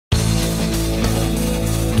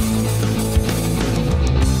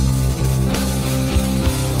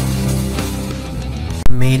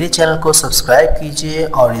Channel को subscribe कीजिए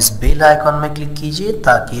और इस बेल आइकॉन में क्लिक कीजिए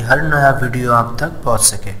ताकि हर नया वीडियो आप तक पहुंच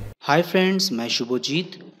सके। हाय फ्रेंड्स, मैं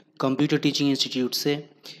शुभजीत कंप्यूटर टीचिंग इंस्टीट्यूट से।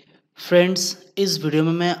 फ्रेंड्स, इस वीडियो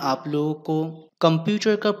में मैं आप लोगों को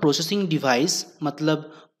कंप्यूटर का प्रोसेसिंग डिवाइस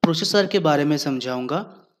मतलब प्रोसेसर के बारे में समझाऊंगा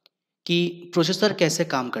कि प्रोसेसर कैसे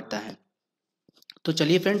काम करता है। तो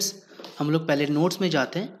चलिए फ्रेंड्स, हम लोग पहले नोट्स में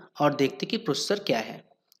जाते हैं और देखते हैं कि प्रोसेसर क्या है।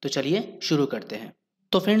 तो चलिए शुरू करते हैं।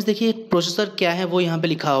 तो फ्रेंड्स देखिए, प्रोसेसर क्या है वो यहाँ पे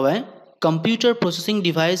लिखा हुआ है। Computer processing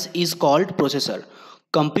device is called processor.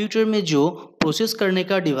 Computer में जो प्रोसेस करने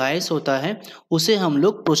का डिवाइस होता है उसे हम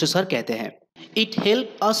लोग प्रोसेसर कहते हैं। It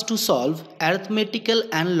help us to solve arithmetical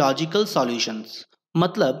and logical solutions.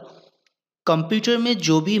 मतलब कंप्यूटर में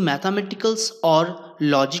जो भी मैथमेटिकल्स और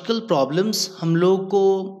लॉजिकल प्रॉब्लम्स हम लोग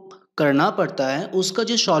को करना पड़ता है उसका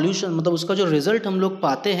जो सॉल्यूशन मतलब उसका जो रिजल्ट हम लोग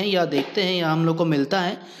पाते हैं या देखते हैं या हम लोग को मिलता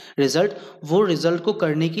है रिजल्ट, वो रिजल्ट को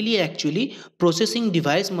करने के लिए एक्चुअली प्रोसेसिंग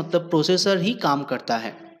डिवाइस मतलब प्रोसेसर ही काम करता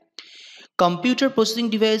है। Computer processing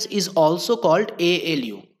device is also called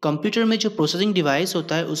ALU। Computer में जो प्रोसेसिंग डिवाइस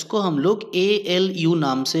होता है उसको हम लोग ALU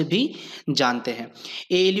नाम से भी जानते हैं।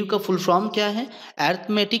 ALU का फुल फॉर्म क्या है?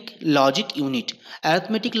 Arithmetic logic unit.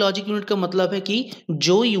 Arithmetic logic unit का मतलब है कि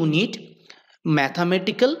जो यूनिट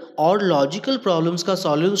मैथमेटिकल और लॉजिकल प्रॉब्लम्स का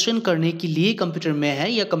सॉल्यूशन करने के लिए कंप्यूटर में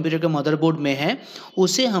है या कंप्यूटर के मदरबोर्ड में है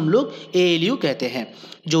उसे हम लोग ALU कहते हैं,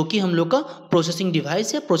 जो कि हम लोग का प्रोसेसिंग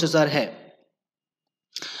डिवाइस या प्रोसेसर है।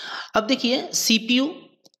 अब देखिए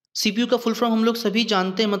CPU का फुल फॉर्म हम लोग सभी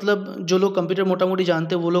जानते हैं, मतलब जो लोग कंप्यूटर मोटा मोटी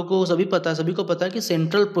जानते हैं वो लोग को सभी को पता है कि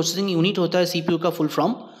सेंट्रल प्रोसेसिंग यूनिट होता है CPU का full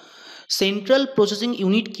form. Central processing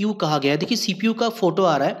unit क्यों कहा गया है? देखिए CPU का फोटो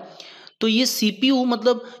आ रहा है, तो ये CPU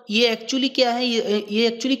मतलब ये एक्चुअली क्या है? ये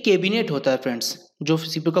एक्चुअली कैबिनेट होता है फ्रेंड्स। जो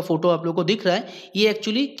CPU का फोटो आप लोग को दिख रहा है ये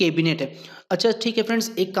एक्चुअली कैबिनेट है। अच्छा ठीक है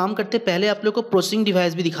फ्रेंड्स, एक काम करते हैं, पहले आप लोग को प्रोसेसिंग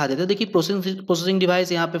डिवाइस भी दिखा देते हैं। देखिए प्रोसेसिंग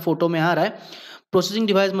डिवाइस यहाँ पे फोटो में आ रहा है। प्रोसेसिंग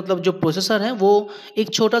डिवाइस मतलब जो प्रोसेसर है वो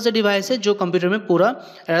एक छोटा सा डिवाइस है जो कंप्यूटर में पूरा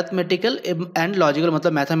अरिथमेटिकल एंड लॉजिकल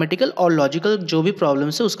मतलब मैथमेटिकल और लॉजिकल जो भी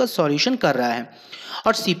प्रॉब्लम्स है उसका सॉल्यूशन कर रहा है।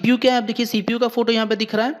 और CPU क्या है? अब देखिए CPU का फोटो यहाँ पे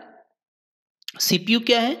दिख रहा है। CPU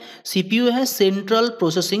क्या है? CPU है सेंट्रल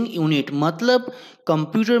प्रोसेसिंग यूनिट। मतलब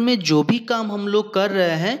कंप्यूटर में जो भी काम हम लोग कर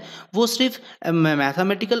रहे हैं वो सिर्फ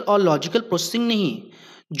मैथमेटिकल और लॉजिकल प्रोसेसिंग नहीं,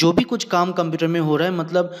 जो भी कुछ काम कंप्यूटर में हो रहा है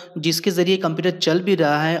मतलब जिसके ज़रिए कंप्यूटर चल भी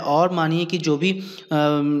रहा है, और मानिए कि जो भी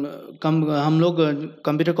हम लोग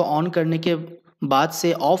कंप्यूटर को ऑन करने के बाद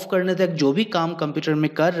से ऑफ करने तक जो भी काम कंप्यूटर में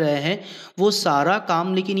कर रहे हैं वो सारा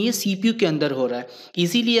काम लेकिन ये CPU के अंदर हो रहा है।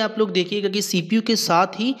 इसीलिए आप लोग देखिएगा कि CPU के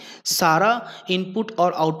साथ ही सारा इनपुट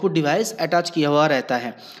और आउटपुट डिवाइस अटैच किया हुआ रहता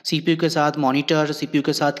है। CPU के साथ मॉनिटर, CPU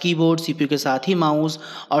के साथ कीबोर्ड, CPU के साथ ही माउस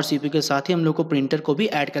और CPU के साथ ही हम लोग को प्रिंटर को भी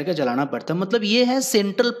ऐड करके चलाना पड़ता है। मतलब ये है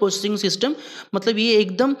सेंट्रल प्रोसेसिंग सिस्टम, मतलब ये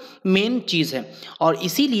एकदम मेन चीज़ है और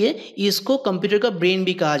इसीलिए इसको कंप्यूटर का ब्रेन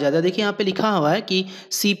भी कहा जाता है। देखिए यहाँ पे लिखा हुआ है कि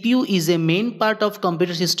CPU is a main part of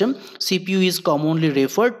computer system. CPU is commonly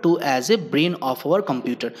referred to as a brain of our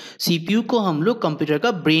computer. CPU को हम लोग कंप्यूटर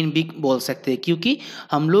का ब्रेन भी बोल सकते हैं, क्योंकि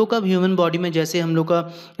हम लोग का ह्यूमन बॉडी में जैसे हम लोग का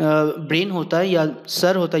ब्रेन होता है या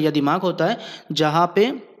सर होता है या दिमाग होता है जहाँ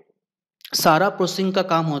पे सारा प्रोसेसिंग का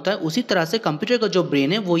काम होता है, उसी तरह से कंप्यूटर का जो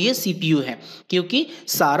ब्रेन है वो ये CPU है, क्योंकि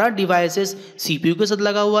सारा डिवाइसेस CPU के साथ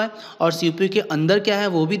लगा हुआ है। और CPU के अंदर क्या है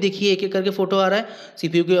वो भी देखिए, एक एक करके फोटो आ रहा है।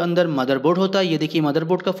 CPU के अंदर मदरबोर्ड होता है, ये देखिए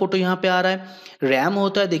मदरबोर्ड का फोटो यहाँ पे आ रहा है। रैम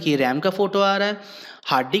होता है, देखिए रैम का फोटो आ रहा है।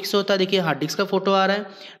 हार्ड डिस्क होता है, देखिए हार्ड डिस्क का फोटो आ रहा है।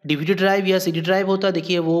 DVD ड्राइव या CD ड्राइव होता है,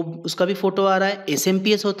 देखिए वो उसका भी फोटो आ रहा है।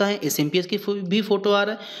 SMPS होता है, SMPS की भी फोटो आ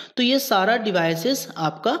रहा है। तो ये सारा डिवाइसेस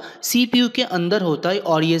आपका CPU के अंदर होता है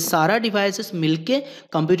और ये सारा डिवाइसेस मिलके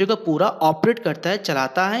कंप्यूटर का पूरा ऑपरेट करता है,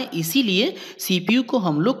 चलाता है। इसीलिए CPU को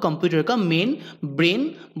हम लोग कंप्यूटर का मेन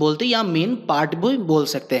ब्रेन बोलते हैं या मेन पार्ट भी बोल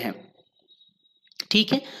सकते हैं।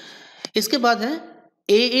 ठीक है, इसके बाद है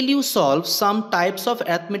ALU solve some types of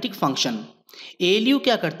arithmetic function. ALU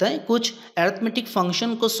क्या करता है? कुछ अरिथमेटिक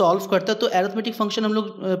फंक्शन को सॉल्व करता है। तो अरिथमेटिक फंक्शन हम लोग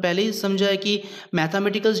पहले ही समझा है कि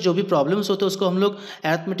मैथमेटिकल्स जो भी प्रॉब्लम्स होते हैं उसको हम लोग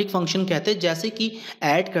अरिथमेटिक फंक्शन कहते हैं, जैसे कि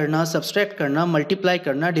ऐड करना, सब्सट्रैक्ट करना, मल्टीप्लाई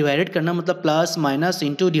करना, डिवाइडेड करना, मतलब plus minus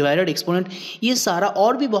into divided exponent, ये सारा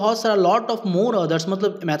और भी बहुत सारा लॉट ऑफ मोर अदर्स,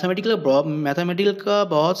 मतलब मैथमेटिकल का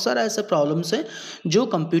बहुत सारा ऐसे प्रॉब्लम्स है जो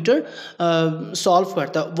कंप्यूटर सॉल्व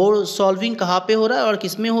करता है। वो सॉल्विंग कहाँ पे हो रहा है और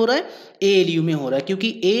किस में हो रहा है? ALU में हो रहा है, क्योंकि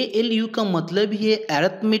ALU का मतलब ही है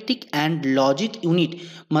अरिथमेटिक एंड लॉजिक यूनिट।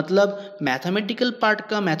 मतलब मैथमेटिकल पार्ट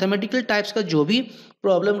का, मैथमेटिकल टाइप्स का जो भी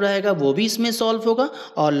प्रॉब्लम रहेगा वो भी इसमें सॉल्व होगा,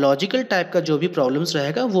 और लॉजिकल टाइप का जो भी प्रॉब्लम्स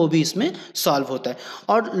रहेगा वो भी इसमें सॉल्व होता है।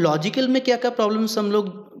 और लॉजिकल में क्या क्या प्रॉब्लम्स हम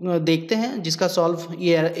लोग देखते हैं जिसका सॉल्व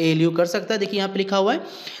ये ALU कर सकता है। देखिए यहाँ पे लिखा हुआ है,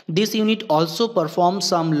 this unit also perform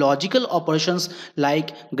some logical operations like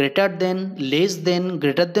greater than, less than,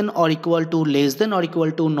 greater than और इक्वल टू, लेस देन और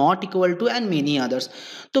equal to, not equal to and many others.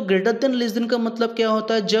 तो ग्रेटर देन लेस देन का मतलब क्या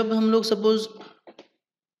होता है, जब हम लोग सपोज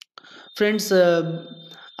फ्रेंड्स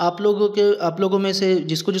आप लोगों में से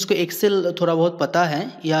जिसको जिसको एक्सेल थोड़ा बहुत पता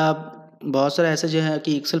है, या बहुत सारे ऐसे जो है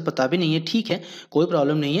कि एक्सेल पता भी नहीं है, ठीक है कोई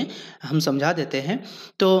प्रॉब्लम नहीं है, हम समझा देते हैं।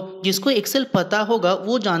 तो जिसको एक्सेल पता होगा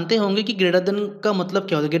वो जानते होंगे कि ग्रेटर देन का मतलब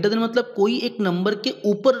क्या होता है। ग्रेटर देन मतलब कोई एक नंबर के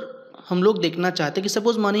ऊपर हम लोग देखना चाहते हैं, कि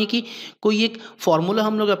सपोज मानिए कि कोई एक फॉर्मूला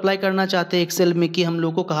हम लोग अप्लाई करना चाहते हैं एक्सेल में, कि हम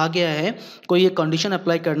लोग को कहा गया है कोई एक कंडीशन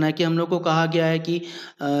अप्लाई करना है, कि हम लोग को कहा गया है कि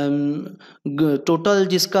टोटल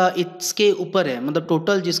जिसका इसके ऊपर है, मतलब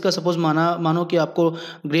टोटल जिसका सपोज मानो कि आपको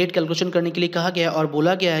ग्रेड कैलकुलेशन करने के लिए कहा गया है और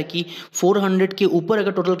बोला गया है कि 400 के ऊपर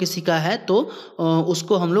अगर टोटल किसी का है तो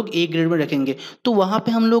उसको हम लोग A ग्रेड में रखेंगे। तो वहाँ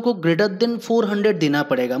पे हम लोग को ग्रेटर देन 400 देना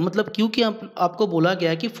पड़ेगा, मतलब क्योंकि आपको बोला गया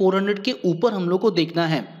है कि 400 के ऊपर हम लोग को देखना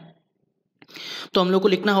है, तो हम लोग को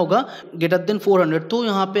लिखना होगा ग्रेटर देन 400। तो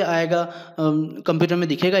यहाँ पे आएगा कंप्यूटर में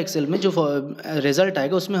दिखेगा, एक्सेल में जो रिजल्ट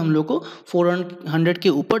आएगा उसमें हम लोग को 400 के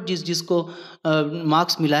ऊपर जिसको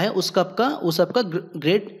मार्क्स मिला है उस सबका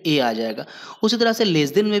ग्रेड A आ जाएगा। उसी तरह से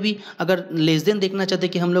लेस देन में भी अगर लेस देन देखना चाहते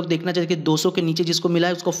कि हम लोग देखना चाहते कि 200 के नीचे जिसको मिला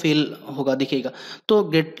है उसको फेल होगा दिखेगा,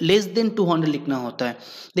 तो लेस देन 200 लिखना होता है।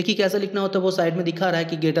 देखिए कैसे लिखना होता है, वो साइड में दिखा रहा है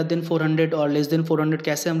कि ग्रेटर देन 400 और लेस देन 400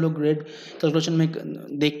 कैसे हम लोग ग्रेड कैलकुलेशन में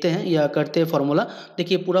देखते हैं या करते हैं फॉर्मूला।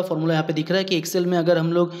 देखिए पूरा फॉर्मूला यहाँ पे दिख रहा है कि एक्सेल में अगर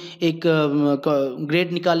हम लोग एक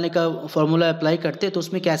ग्रेड निकालने का फॉर्मूला अप्लाई करते हैं तो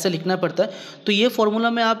उसमें कैसे लिखना पड़ता है। तो ये फॉर्मूला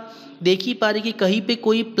में आप देख ही पा रहे कि कहीं पे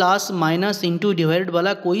कोई प्लस माइनस इंटू डिवाइडेड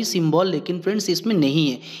वाला कोई सिंबल लेकिन फ्रेंड्स इसमें नहीं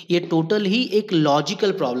है, ये टोटल ही एक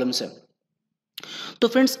लॉजिकल प्रॉब्लम्स है। तो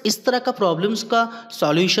फ्रेंड्स इस तरह का प्रॉब्लम्स का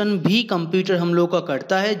सॉल्यूशन भी कंप्यूटर हम लोग का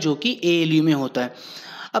करता है जो कि ALU में होता है।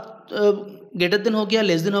 अब ग्रेटर देन हो गया,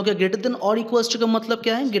 लेस देन हो गया। ग्रेटर देन और इक्वल्स टू का मतलब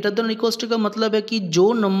क्या है? ग्रेटर देन और इक्वल्स टू का मतलब है कि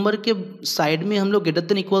जो नंबर के साइड में हम लोग ग्रेटर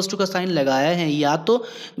देन इक्वल्स टू का साइन लगाया है, या तो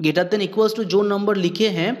ग्रेटर देन इक्वल्स टू जो नंबर लिखे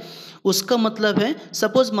हैं उसका मतलब है,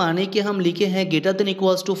 सपोज माने कि हम लिखे हैं ग्रेटर देन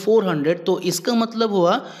इक्वल्स टू 400, तो इसका मतलब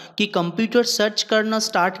हुआ कि कंप्यूटर सर्च करना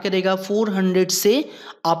स्टार्ट करेगा 400 से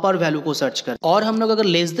अपर वैल्यू को सर्च कर। और हम लोग अगर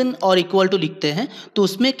लेस देन और इक्वल टू लिखते हैं तो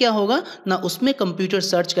उसमें क्या होगा ना, उसमें कंप्यूटर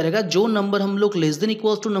सर्च करेगा जो नंबर हम लोग less than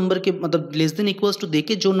equals to number के मतलब लेस देन इक्वल्स टू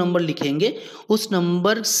देके जो नंबर लिखेंगे उस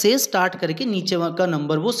नंबर से स्टार्ट करके नीचे का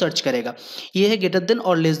नंबर वो सर्च करेगा। ये है ग्रेटर देन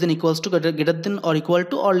और less than equals to, greater than और इक्वल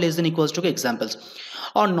टू और लेस देन इक्वल्स टू के एग्जांपल्स।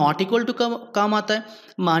 और नॉट इक्वल टू का काम आता है,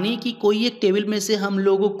 मानिए कि कोई एक टेबल में से हम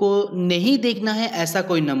लोगों को नहीं देखना है ऐसा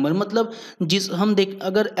कोई नंबर, मतलब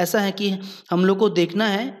अगर ऐसा है कि हम लोग को देखना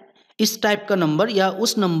है इस टाइप का नंबर या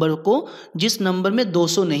उस नंबर को जिस नंबर में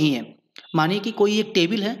 200 नहीं है। मानिए कि कोई एक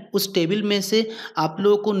टेबल है, उस टेबल में से आप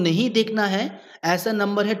लोगों को नहीं देखना है ऐसा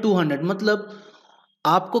नंबर है 200, मतलब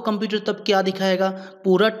आपको कंप्यूटर तब क्या दिखाएगा,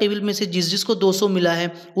 पूरा टेबल में से जिस जिसको 200 मिला है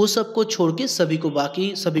वो सबको छोड़ के सभी को, बाकी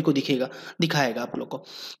सभी को दिखाएगा आप लोग को।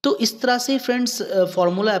 तो इस तरह से फ्रेंड्स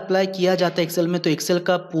फॉर्मूला अप्लाई किया जाता है एक्सेल में। तो एक्सेल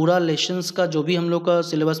का पूरा लेसन्स का जो भी हम लोग का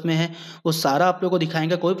सिलेबस में है वो सारा आप लोग को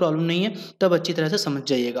दिखाएंगे, कोई प्रॉब्लम नहीं है, तब अच्छी तरह से समझ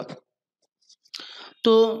जाइएगा।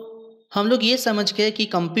 तो हम लोग ये समझ गए कि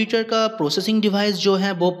कंप्यूटर का प्रोसेसिंग डिवाइस जो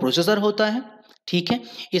है वो प्रोसेसर होता है, ठीक है।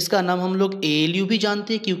 इसका नाम हम लोग ALU भी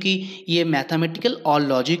जानते हैं क्योंकि ये मैथमेटिकल और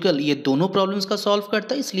लॉजिकल ये दोनों प्रॉब्लम्स का सॉल्व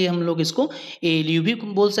करता है, इसलिए हम लोग इसको ALU भी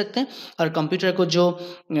बोल सकते हैं। और कंप्यूटर को जो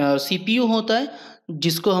CPU होता है,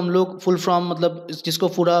 जिसको हम लोग फुल फॉर्म मतलब जिसको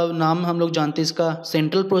पूरा नाम हम लोग जानते हैं इसका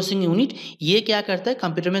सेंट्रल प्रोसेसिंग यूनिट, ये क्या करता है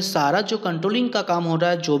कंप्यूटर में सारा जो कंट्रोलिंग का काम हो रहा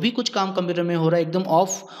है, जो भी कुछ काम कंप्यूटर में हो रहा है एकदम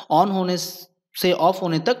ऑन होने से ऑफ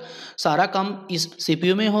होने तक सारा काम इस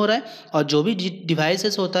CPU में हो रहा है। और जो भी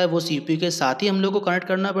डिवाइसेस होता है वो CPU के साथ ही हम लोग को कनेक्ट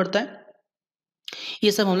करना पड़ता है।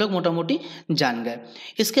 ये सब हम लोग मोटा मोटी जान गए।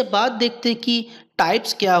 इसके बाद देखते हैं कि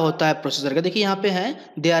टाइप्स क्या होता है प्रोसेसर का। देखिए यहाँ पे है,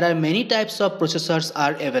 there are many types of processors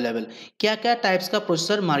are available. क्या क्या टाइप्स का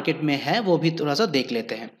प्रोसेसर मार्केट में है वो भी थोड़ा सा देख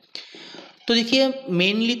लेते हैं। तो देखिए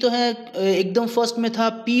मेनली तो है, एकदम फर्स्ट में था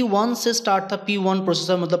P1 से स्टार्ट था, P1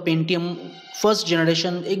 प्रोसेसर मतलब पेंटियम फर्स्ट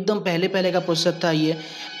जनरेशन, एकदम पहले पहले का प्रोसेसर था ये।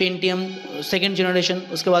 पेंटियम सेकेंड जनरेशन,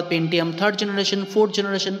 उसके बाद Pentium third generation, fourth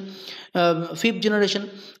generation, fifth generation,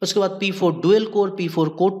 उसके बाद P4 dual core, P4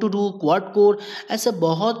 core to do, quad core, ऐसे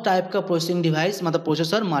बहुत टाइप का प्रोसेसिंग डिवाइस मतलब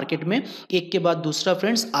प्रोसेसर मार्केट में एक के बाद दूसरा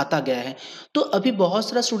फ्रेंड्स आता गया है। तो अभी बहुत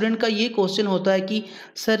सारा स्टूडेंट का ये क्वेश्चन होता है कि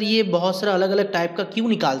सर ये बहुत सारा अलग अलग टाइप का क्यों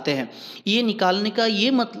निकालते हैं। ये निकालने का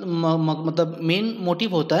ये मतलब मेन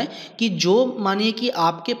मोटिव होता है कि जो मानिए कि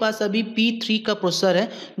आपके पास अभी P3 का प्रोसेसर है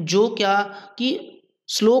जो क्या कि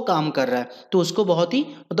स्लो काम कर रहा है, तो उसको बहुत ही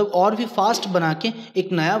मतलब और भी फास्ट बना के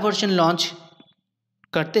एक नया वर्जन लॉन्च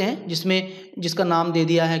करते हैं जिसका नाम दे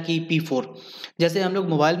दिया है कि P4। जैसे हम लोग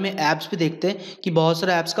मोबाइल में ऐप्स भी देखते हैं कि बहुत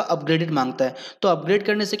सारा ऐप्स का अपग्रेडेड मांगता है, तो अपग्रेड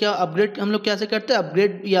करने से क्या अपग्रेड हम लोग कैसे करते हैं,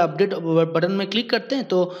 अपडेट बटन में क्लिक करते हैं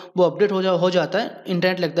तो वो अपडेट हो जाता है,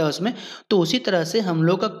 इंटरनेट लगता है उसमें। तो उसी तरह से हम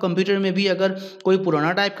लोग का कंप्यूटर में भी अगर कोई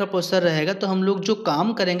पुराना टाइप का प्रोसेसर रहेगा तो हम लोग जो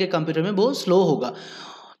काम करेंगे कंप्यूटर में वो स्लो होगा।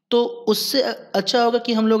 तो उससे अच्छा होगा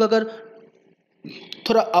कि हम लोग अगर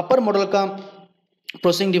थोड़ा अपर मॉडल का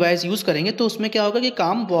प्रोसेसिंग डिवाइस यूज़ करेंगे तो उसमें क्या होगा कि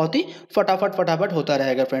काम बहुत ही फटाफट होता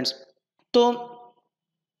रहेगा फ्रेंड्स। तो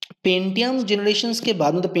पेंटियम जनरेशन्स के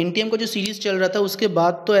बाद मतलब पेंटियम का जो सीरीज़ चल रहा था उसके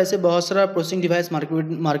बाद तो ऐसे बहुत सारा प्रोसेसिंग डिवाइस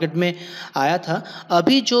मार्केट में आया था।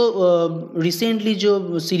 अभी जो रिसेंटली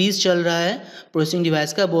जो सीरीज़ चल रहा है प्रोसेसिंग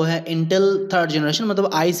डिवाइस का वो है इंटेल थर्ड जनरेशन, मतलब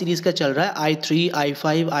आई सीरीज़ का चल रहा है, i3,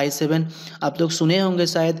 i5, i7। आप लोग सुने होंगे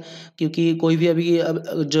शायद, क्योंकि कोई भी अभी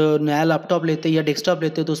जो नया लैपटॉप लेते हैं या डेस्कटॉप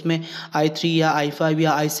लेते हैं तो उसमें i3 या i5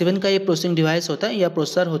 या i7 का ये प्रोसेसिंग डिवाइस होता है या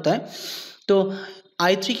प्रोसेसर होता है। तो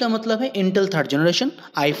i3 का मतलब है इंटेल थर्ड जनरेशन,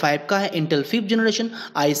 i5 का है इंटेल फिफ्थ जनरेशन,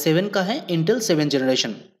 i7 का है इंटेल सेवन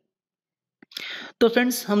जनरेशन। तो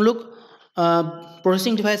फ्रेंड्स हम लोग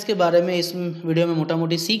प्रोसेसिंग डिवाइस के बारे में इस वीडियो में मोटा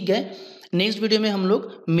मोटी सीख गए। नेक्स्ट वीडियो में हम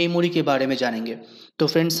लोग मेमोरी के बारे में जानेंगे। तो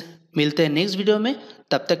फ्रेंड्स मिलते हैं नेक्स्ट वीडियो में,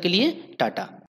 तब तक के लिए टाटा।